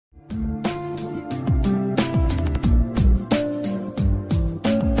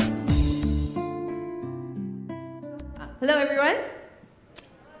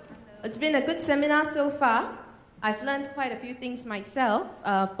been a good seminar so far. I've learned quite a few things myself.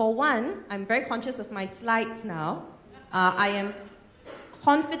 For one, I'm very conscious of my slides now. I am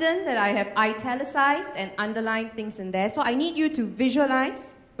confident that I have italicized and underlined things in there. So I need you to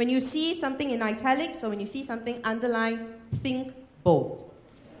visualize. When you see something in italics or when you see something underlined, think bold.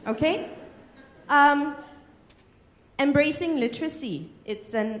 Okay? Embracing literacy.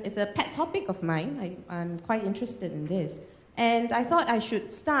 It's a pet topic of mine. I'm quite interested in this. And I thought I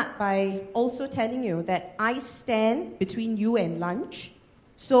should start by also telling you that I stand between you and lunch.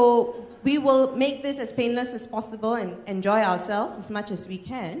 So we will make this as painless as possible and enjoy ourselves as much as we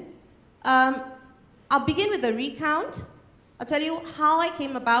can. I'll begin with a recount. I'll tell you how I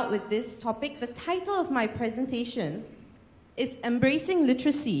came about with this topic. The title of my presentation is Embracing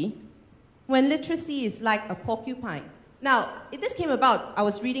Literacy When Literacy is Like a Porcupine. Now, this came about, I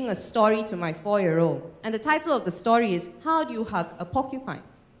was reading a story to my 4-year-old, and the title of the story is, How Do You Hug a Porcupine?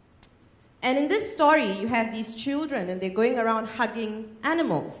 And in this story, you have these children, and they're going around hugging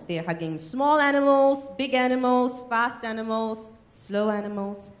animals. They're hugging small animals, big animals, fast animals, slow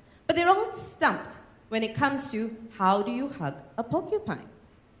animals. But they're all stumped when it comes to, how do you hug a porcupine?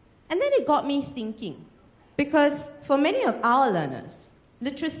 And then it got me thinking, because for many of our learners,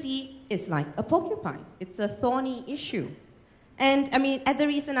 literacy is like a porcupine. It's a thorny issue. And I mean, at the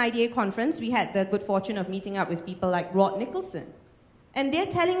recent IDA conference, we had the good fortune of meeting up with people like Rod Nicholson. And they're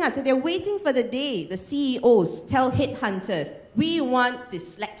telling us that they're waiting for the day the CEOs tell headhunters, we want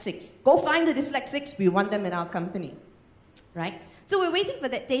dyslexics. Go find the dyslexics, we want them in our company. Right? So we're waiting for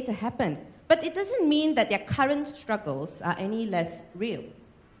that day to happen. But it doesn't mean that their current struggles are any less real.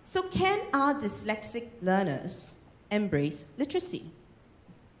 So can our dyslexic learners embrace literacy?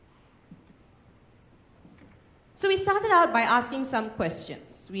 So we started out by asking some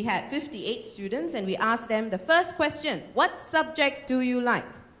questions. We had 58 students, and we asked them the first question, what subject do you like?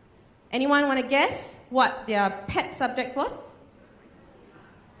 Anyone want to guess what their pet subject was?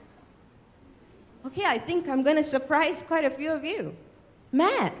 Okay, I think I'm going to surprise quite a few of you.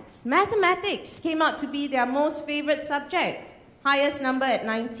 Maths, mathematics came out to be their most favorite subject. Highest number at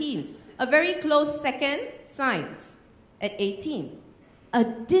 19. A very close second, science, at 18. A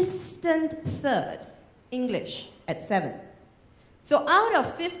distant third, English, at 7. So out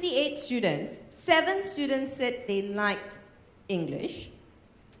of 58 students, 7 students said they liked English,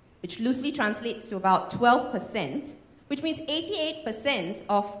 which loosely translates to about 12%, which means 88%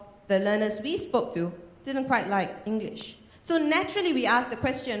 of the learners we spoke to didn't quite like English. So naturally we asked the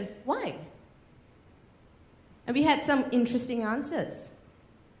question, why? And we had some interesting answers.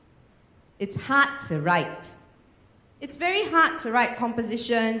 It's hard to write. It's very hard to write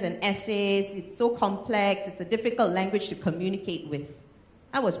compositions and essays. It's so complex. It's a difficult language to communicate with.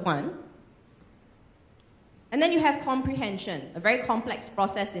 That was one. And then you have comprehension, a very complex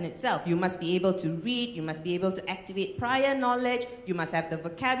process in itself. You must be able to read. You must be able to activate prior knowledge. You must have the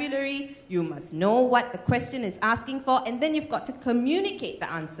vocabulary. You must know what the question is asking for. And then you've got to communicate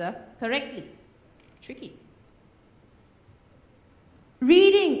the answer correctly. Tricky.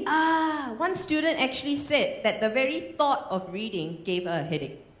 Reading. One student actually said that the very thought of reading gave her a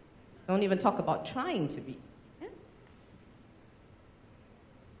headache. Don't even talk about trying to read. Yeah?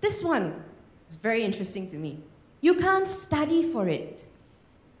 This one is very interesting to me. You can't study for it.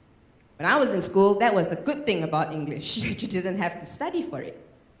 When I was in school, that was a good thing about English. You didn't have to study for it.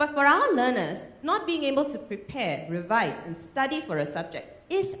 But for our learners, not being able to prepare, revise, and study for a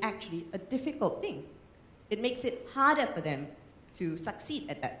subject is actually a difficult thing. It makes it harder for them to succeed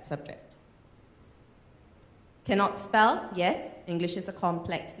at that subject. Cannot spell? Yes, English is a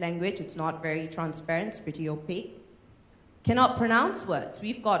complex language. It's not very transparent, it's pretty opaque. Cannot pronounce words.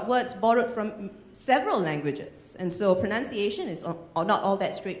 We've got words borrowed from several languages, and so pronunciation is not all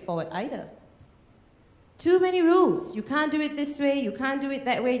that straightforward either. Too many rules. You can't do it this way, you can't do it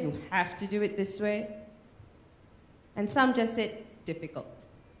that way, you have to do it this way. And some just said difficult.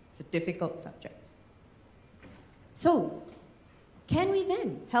 It's a difficult subject. So, can we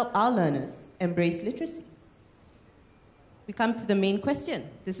then help our learners embrace literacy? We come to the main question.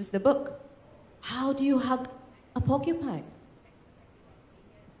 This is the book. How do you hug a porcupine?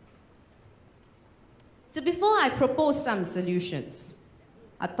 So before I propose some solutions,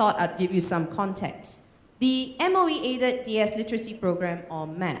 I thought I'd give you some context. The MOE-aided DAS Literacy Programme, or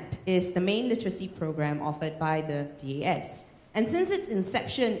MAP, is the main literacy program offered by the DAS. And since its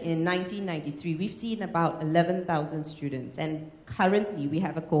inception in 1993, we've seen about 11,000 students. And currently, we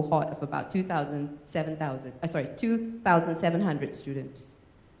have a cohort of about 2,700 students.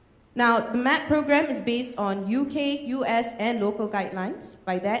 Now, the MAP program is based on UK, US, and local guidelines.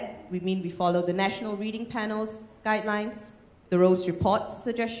 By that, we mean we follow the National Reading Panel's guidelines, the Rose Report's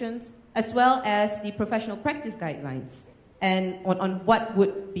suggestions, as well as the professional practice guidelines, and on what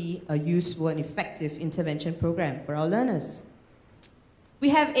would be a useful and effective intervention program for our learners. We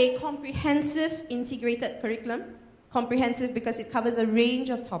have a comprehensive integrated curriculum, comprehensive because it covers a range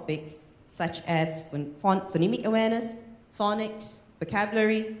of topics such as phonemic awareness, phonics,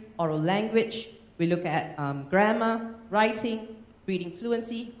 vocabulary, oral language. We look at grammar, writing, reading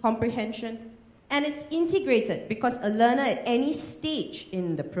fluency, comprehension, and it's integrated because a learner at any stage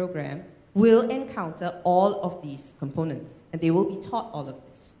in the program will encounter all of these components, and they will be taught all of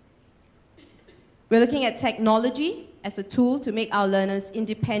this. We're looking at technology as a tool to make our learners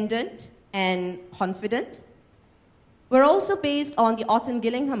independent and confident. We're also based on the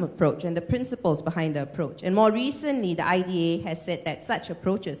Orton-Gillingham approach and the principles behind the approach. And more recently, the IDA has said that such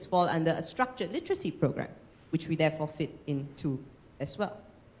approaches fall under a structured literacy program, which we therefore fit into as well.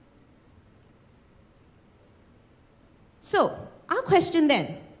 So, our question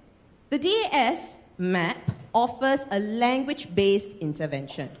then, the DAS map offers a language-based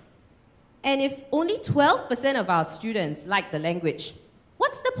intervention. And if only 12% of our students like the language,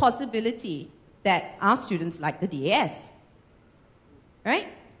 what's the possibility that our students like the DAS? Right?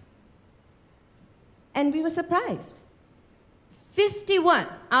 And we were surprised. 51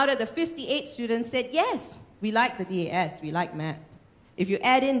 out of the 58 students said, yes, we like the DAS, we like MAP. If you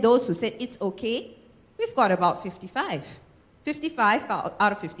add in those who said it's okay, we've got about 55. 55 out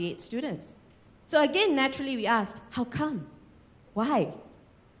of 58 students. So again, naturally we asked, how come? Why?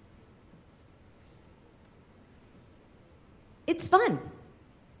 It's fun.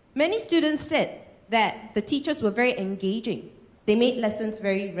 Many students said that the teachers were very engaging. They made lessons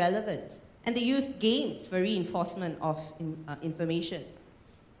very relevant, and they used games for reinforcement of information.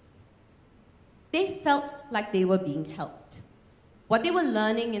 They felt like they were being helped. What they were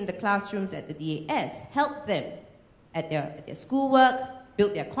learning in the classrooms at the DAS helped them at their schoolwork,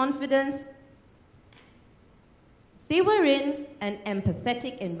 built their confidence. They were in an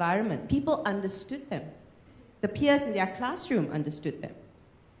empathetic environment. People understood them. The peers in their classroom understood them.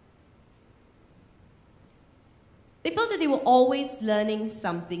 They felt that they were always learning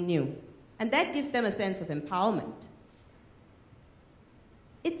something new, and that gives them a sense of empowerment.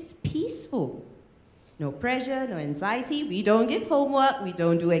 It's peaceful. No pressure, no anxiety. We don't give homework, we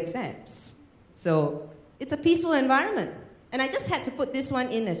don't do exams. So it's a peaceful environment. And I just had to put this one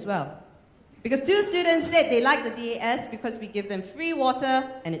in as well. Because 2 students said they like the DAS because we give them free water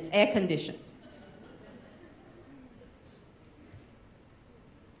and it's air conditioned.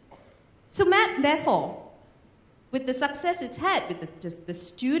 So MAP, therefore, with the success it's had with the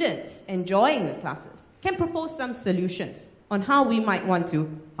students enjoying the classes, can propose some solutions on how we might want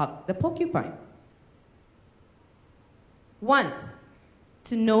to hug the porcupine. 1,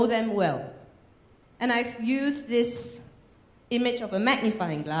 to know them well. And I've used this image of a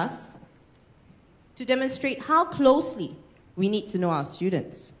magnifying glass to demonstrate how closely we need to know our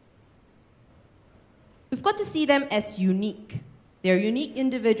students. We've got to see them as unique. They're unique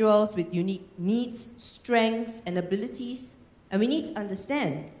individuals with unique needs, strengths, and abilities, and we need to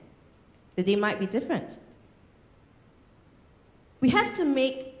understand that they might be different. We have to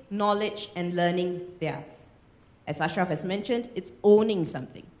make knowledge and learning theirs. As Ashraf has mentioned, it's owning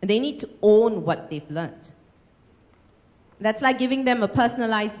something, and they need to own what they've learned. That's like giving them a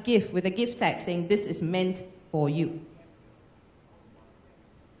personalized gift with a gift tag saying, this is meant for you.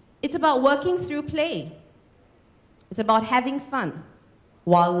 It's about working through play. It's about having fun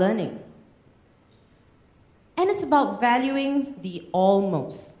while learning. And it's about valuing the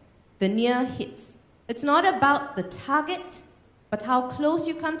almost, the near hits. It's not about the target, but how close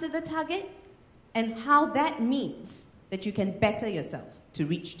you come to the target and how that means that you can better yourself to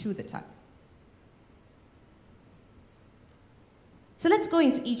reach to the target. So let's go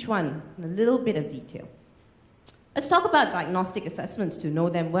into each one in a little bit of detail. Let's talk about diagnostic assessments to know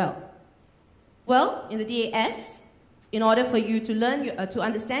them well. Well, in the DAS, in order for you to to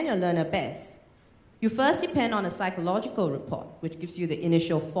understand your learner best, you first depend on a psychological report, which gives you the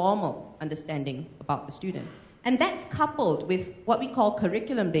initial formal understanding about the student. And that's coupled with what we call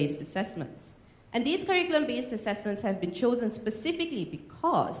curriculum-based assessments. And these curriculum-based assessments have been chosen specifically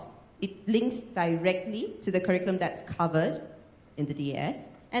because it links directly to the curriculum that's covered in the DAS.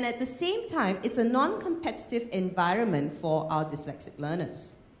 And at the same time, it's a non-competitive environment for our dyslexic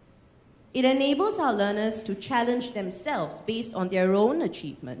learners. It enables our learners to challenge themselves based on their own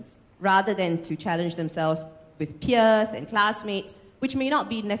achievements, rather than to challenge themselves with peers and classmates, which may not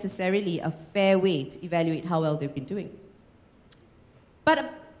be necessarily a fair way to evaluate how well they've been doing.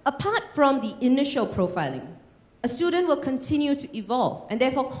 But apart from the initial profiling, a student will continue to evolve, and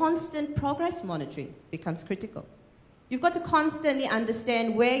therefore constant progress monitoring becomes critical. You've got to constantly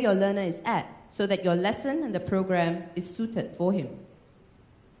understand where your learner is at so that your lesson and the program is suited for him.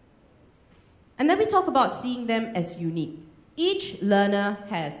 And then we talk about seeing them as unique. Each learner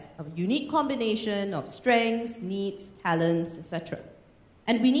has a unique combination of strengths, needs, talents, etc.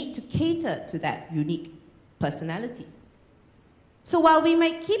 And we need to cater to that unique personality. So while we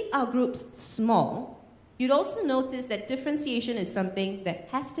might keep our groups small, you'd also notice that differentiation is something that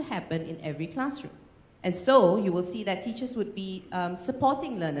has to happen in every classroom. And so you will see that teachers would be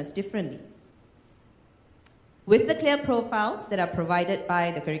supporting learners differently. With the clear profiles that are provided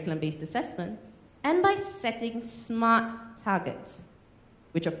by the curriculum-based assessment, and by setting SMART targets,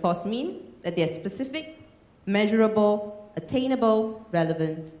 which of course mean that they are specific, measurable, attainable,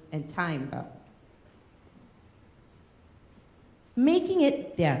 relevant, and time-bound. Making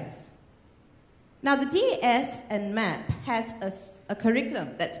it theirs. Now, the DAS and MAP has a curriculum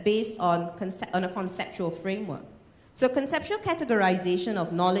that's based on a conceptual framework. So conceptual categorization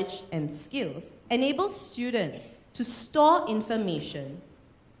of knowledge and skills enables students to store information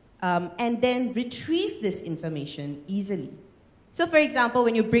and then retrieve this information easily. So for example,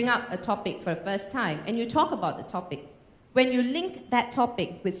 when you bring up a topic for the first time and you talk about the topic, when you link that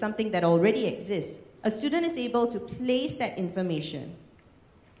topic with something that already exists, a student is able to place that information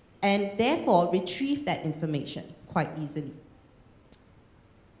and therefore retrieve that information quite easily.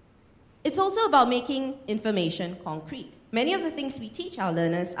 It's also about making information concrete. Many of the things we teach our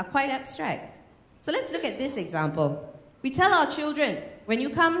learners are quite abstract. So let's look at this example. We tell our children, when you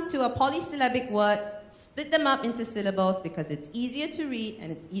come to a polysyllabic word, split them up into syllables because it's easier to read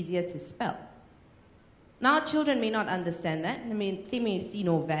and it's easier to spell. Now, children may not understand that. I mean, they may see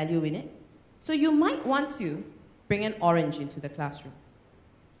no value in it. So you might want to bring an orange into the classroom.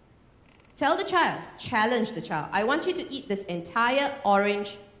 Tell the child, challenge the child. I want you to eat this entire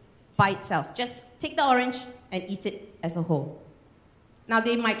orange by itself. Just take the orange and eat it as a whole. Now,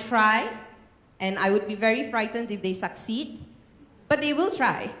 they might try, and I would be very frightened if they succeed, but they will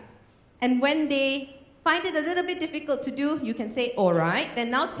try. And when they find it a little bit difficult to do, you can say, all right, then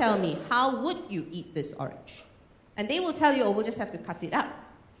now tell me, how would you eat this orange? And they will tell you, oh, we'll just have to cut it up.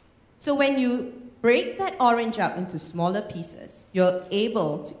 So when you break that orange up into smaller pieces, you're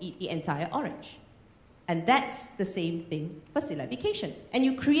able to eat the entire orange. And that's the same thing for syllabication. And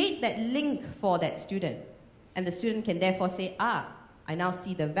you create that link for that student. And the student can therefore say, I now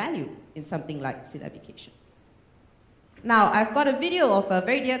see the value in something like syllabication. Now, I've got a video of a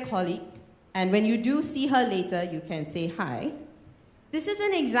very dear colleague, and when you do see her later, you can say hi. This is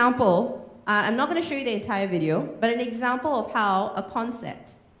an example, I'm not going to show you the entire video, but an example of how a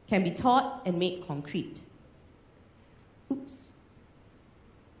concept can be taught and made concrete. Oops.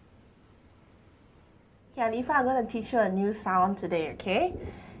 Okay, Alifa, I'm going to teach you a new sound today, okay?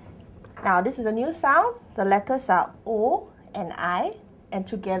 Now, this is a new sound. The letters are O and I, and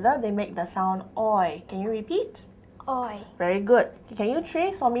together they make the sound oi. Can you repeat? Oi. Very good. Can you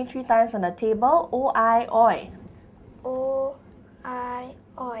trace for me 3 times on the table? O-I, oi. O-I,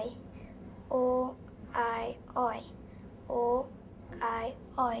 oi. O-I, oi. O-I,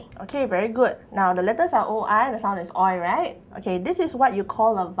 oi. Okay, very good. Now, the letters are O-I and the sound is oi, right? Okay, this is what you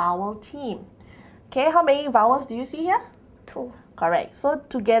call a vowel team. Okay, how many vowels do you see here? 2. Correct. So,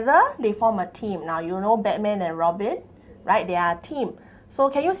 together, they form a team. Now, you know Batman and Robin, right? They are a team. So,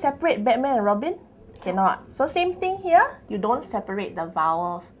 can you separate Batman and Robin? Cannot. So same thing here, you don't separate the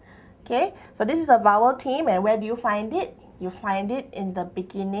vowels. Okay, so this is a vowel team, and where do you find it? You find it in the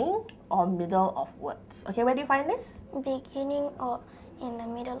beginning or middle of words. Okay, where do you find this? Beginning or in the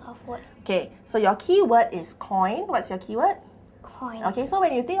middle of word. Okay, so your keyword is coin. What's your keyword? Coin. Okay, so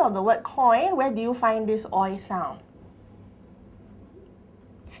when you think of the word coin, where do you find this oi sound?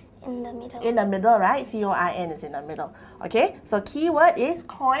 In the middle. In the middle, right? C-O-I-N is in the middle. Okay, so keyword is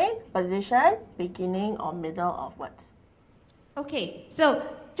coin, position, beginning or middle of words. Okay, so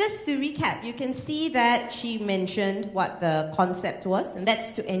just to recap, you can see that she mentioned what the concept was, and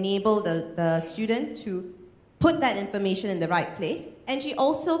that's to enable the student to put that information in the right place. And she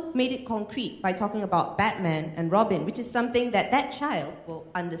also made it concrete by talking about Batman and Robin, which is something that that child will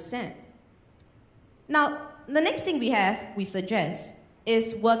understand. Now, the next thing we suggest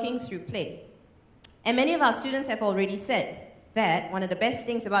is working through play. And many of our students have already said that one of the best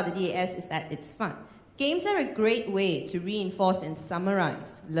things about the DAS is that it's fun. Games are a great way to reinforce and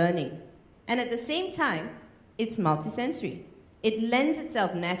summarize learning. And at the same time, it's multisensory. It lends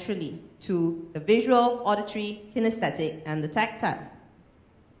itself naturally to the visual, auditory, kinesthetic, and the tactile.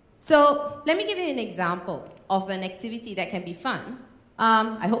 So let me give you an example of an activity that can be fun.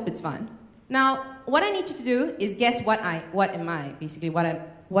 I hope it's fun. Now, what I need you to do is guess what am I? Basically,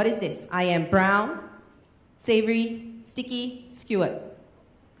 what is this? I am brown, savory, sticky skewer.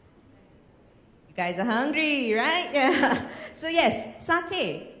 You guys are hungry, right? Yeah. So yes,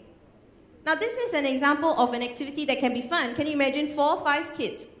 satay. Now this is an example of an activity that can be fun. Can you imagine 4 or 5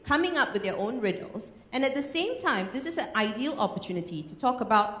 kids coming up with their own riddles, and at the same time, this is an ideal opportunity to talk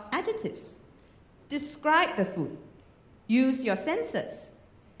about adjectives. Describe the food. Use your senses.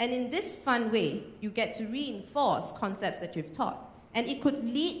 And in this fun way, you get to reinforce concepts that you've taught. And it could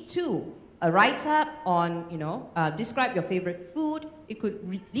lead to a write-up on, describe your favorite food. It could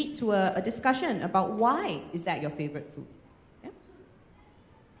lead to a discussion about why is that your favorite food. Yeah?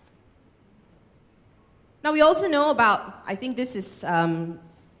 Now we also know about, I think this is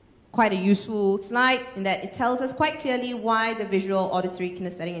quite a useful slide in that it tells us quite clearly why the visual, auditory,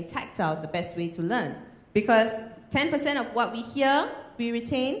 kinesthetic, and tactile is the best way to learn. Because 10% of what we hear, we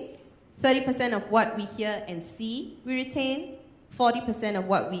retain. 30% of what we hear and see, we retain. 40% of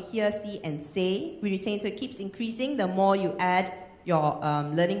what we hear, see, and say, we retain. So it keeps increasing the more you add your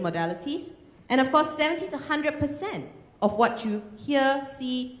learning modalities. And of course, 70 to 100% of what you hear,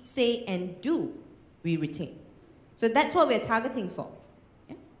 see, say, and do, we retain. So that's what we're targeting for.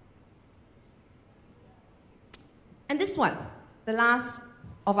 Yeah? And this one, the last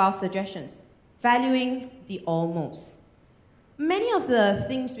of our suggestions, valuing the almost. Many of the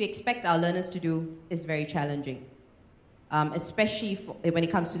things we expect our learners to do is very challenging, especially when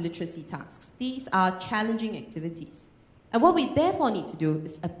it comes to literacy tasks. These are challenging activities. And what we therefore need to do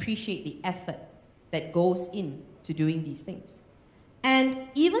is appreciate the effort that goes into doing these things. And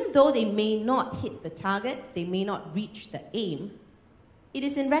even though they may not hit the target, they may not reach the aim, it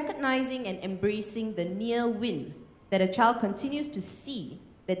is in recognizing and embracing the near win that a child continues to see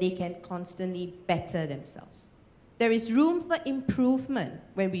that they can constantly better themselves. There is room for improvement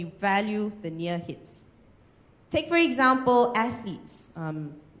when we value the near hits. Take, for example, athletes,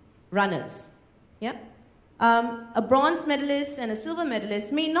 runners. Yeah? A bronze medalist and a silver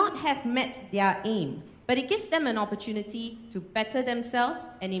medalist may not have met their aim, but it gives them an opportunity to better themselves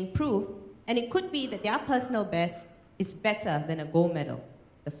and improve, and it could be that their personal best is better than a gold medal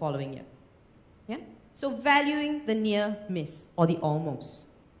the following year. Yeah? So valuing the near miss or the almost.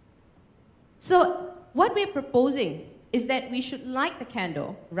 So what we're proposing is that we should light the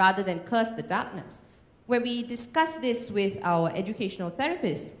candle rather than curse the darkness. When we discuss this with our educational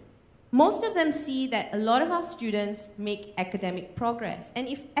therapists, most of them see that a lot of our students make academic progress. And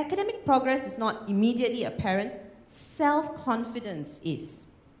if academic progress is not immediately apparent, self-confidence is.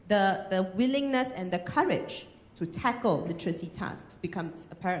 The willingness and the courage to tackle literacy tasks becomes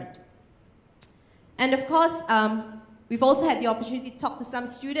apparent. And of course, we've also had the opportunity to talk to some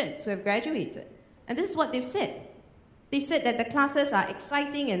students who have graduated. And this is what they've said. They've said that the classes are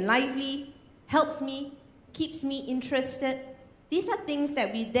exciting and lively, helps me, keeps me interested. These are things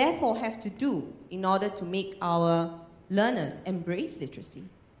that we therefore have to do in order to make our learners embrace literacy.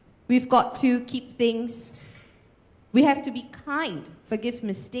 We've got to keep things, we have to be kind, forgive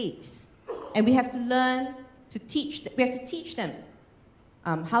mistakes, and we have to learn to teach, we have to teach them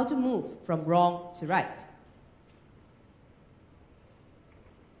how to move from wrong to right.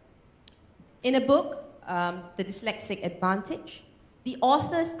 In a book, The Dyslexic Advantage, the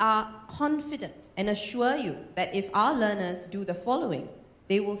authors are confident and assure you that if our learners do the following,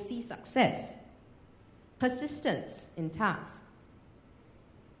 they will see success. Persistence in tasks.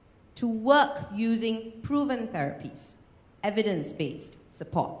 To work using proven therapies, evidence-based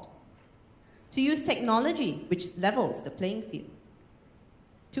support. To use technology which levels the playing field.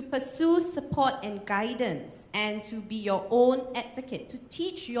 To pursue support and guidance, and to be your own advocate, to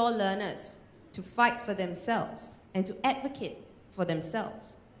teach your learners to fight for themselves and to advocate for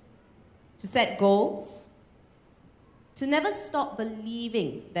themselves, to set goals, to never stop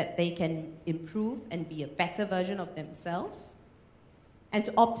believing that they can improve and be a better version of themselves, and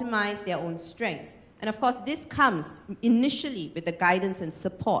to optimize their own strengths. And of course, this comes initially with the guidance and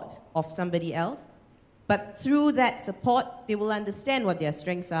support of somebody else, but through that support, they will understand what their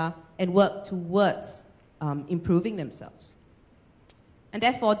strengths are and work towards improving themselves. And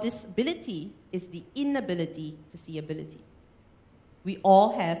therefore, disability is the inability to see ability. We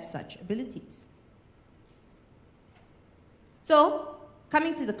all have such abilities. So,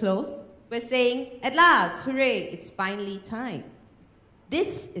 coming to the close, we're saying, at last, hooray, it's finally time.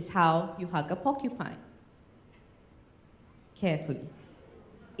 This is how you hug a porcupine. Carefully.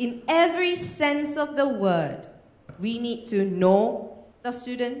 In every sense of the word, we need to know the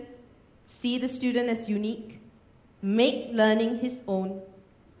student, see the student as unique, make learning his own,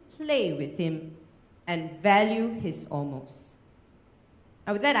 play with him, and value his almost.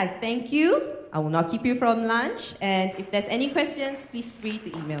 Now with that, I thank you. I will not keep you from lunch. And if there's any questions, please feel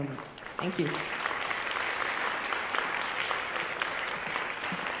free to email me. Thank you.